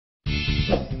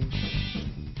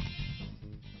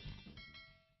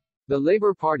The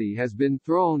Labour Party has been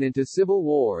thrown into civil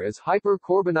war as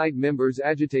hyper-Corbynite members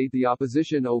agitate the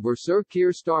opposition over Sir Keir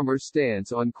Starmer's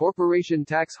stance on corporation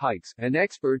tax hikes. An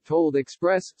expert told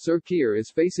Express, Sir Keir is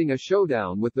facing a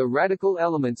showdown with the radical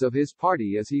elements of his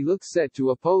party as he looks set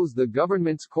to oppose the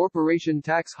government's corporation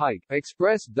tax hike,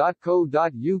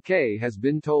 Express.co.uk has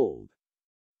been told.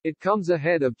 It comes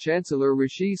ahead of Chancellor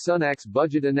Rishi Sunak's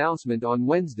budget announcement on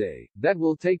Wednesday, that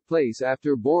will take place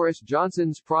after Boris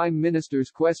Johnson's Prime Minister's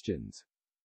questions.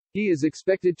 He is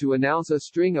expected to announce a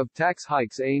string of tax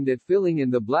hikes aimed at filling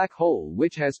in the black hole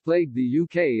which has plagued the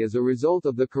UK as a result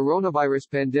of the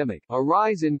coronavirus pandemic. A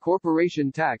rise in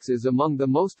corporation tax is among the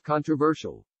most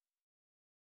controversial.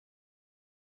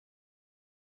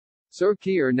 Sir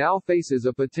Keir now faces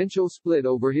a potential split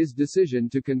over his decision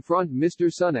to confront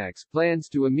Mr. Sunak's plans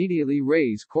to immediately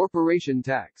raise corporation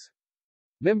tax.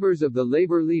 Members of the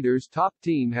Labour leader's top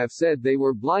team have said they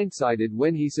were blindsided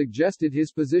when he suggested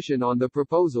his position on the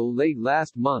proposal late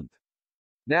last month.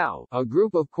 Now, a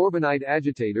group of Corbynite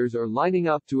agitators are lining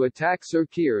up to attack Sir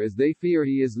Keir as they fear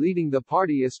he is leading the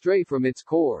party astray from its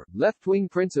core, left-wing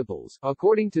principles,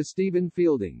 according to Stephen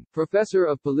Fielding, professor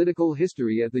of political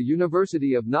history at the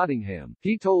University of Nottingham.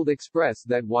 He told Express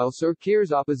that while Sir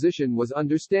Keir's opposition was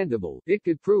understandable, it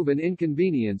could prove an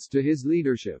inconvenience to his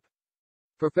leadership.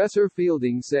 Professor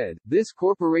Fielding said, "This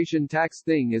corporation tax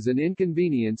thing is an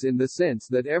inconvenience in the sense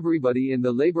that everybody in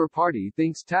the Labour Party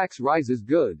thinks tax rises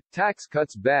good, tax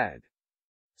cuts bad.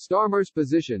 Starmer's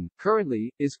position,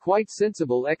 currently, is quite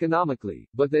sensible economically,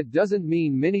 but that doesn't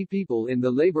mean many people in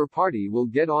the Labour Party will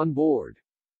get on board.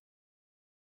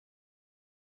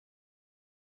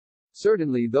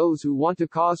 Certainly those who want to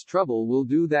cause trouble will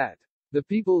do that. The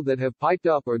people that have piped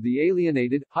up are the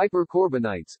alienated,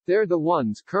 hyper-Corbynites, they're the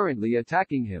ones currently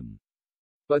attacking him.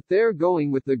 But they're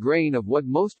going with the grain of what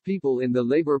most people in the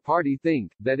Labour Party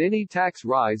think, that any tax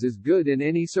rise is good in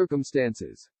any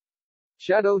circumstances."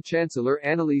 Shadow Chancellor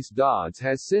Annalise Dodds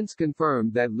has since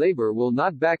confirmed that Labour will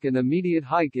not back an immediate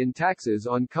hike in taxes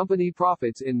on company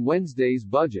profits in Wednesday's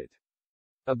budget.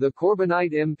 Of the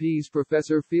Corbynite MPs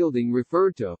Professor Fielding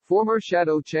referred to, former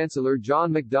Shadow Chancellor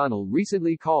John McDonnell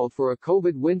recently called for a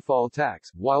COVID windfall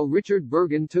tax, while Richard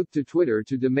Burgon took to Twitter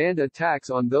to demand a tax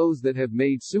on those that have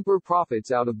made super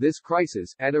profits out of this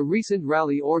crisis. At a recent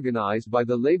rally organized by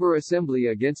the Labour Assembly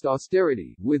against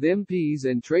austerity, with MPs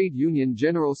and trade union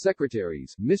general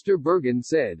secretaries, Mr. Burgon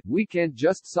said, "We can't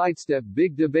just sidestep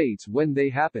big debates when they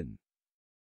happen.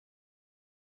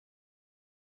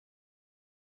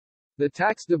 The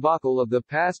tax debacle of the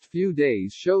past few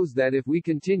days shows that if we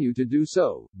continue to do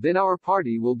so, then our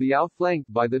party will be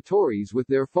outflanked by the Tories with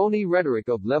their phony rhetoric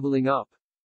of levelling up.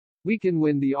 We can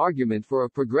win the argument for a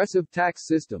progressive tax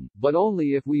system, but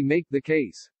only if we make the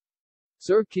case."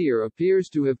 Sir Keir appears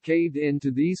to have caved in to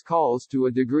these calls to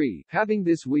a degree, having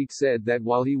this week said that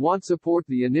while he won't support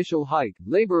the initial hike,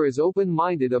 Labour is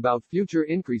open-minded about future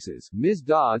increases. Ms.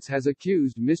 Dodds has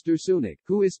accused Mr. Sunak,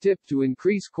 who is tipped to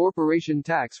increase corporation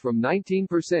tax from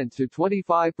 19% to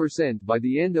 25% by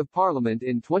the end of Parliament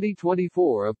in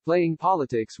 2024, of playing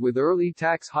politics with early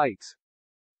tax hikes.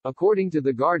 According to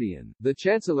The Guardian, the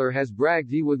Chancellor has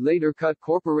bragged he would later cut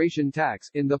corporation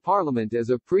tax in the Parliament as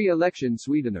a pre-election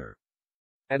sweetener.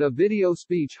 At a video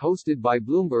speech hosted by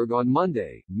Bloomberg on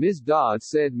Monday, Ms. Dodds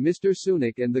said Mr.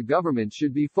 Sunak and the government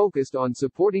should be focused on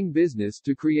supporting business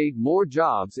to create more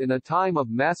jobs in a time of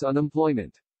mass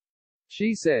unemployment.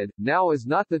 She said, "Now is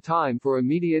not the time for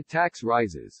immediate tax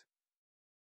rises."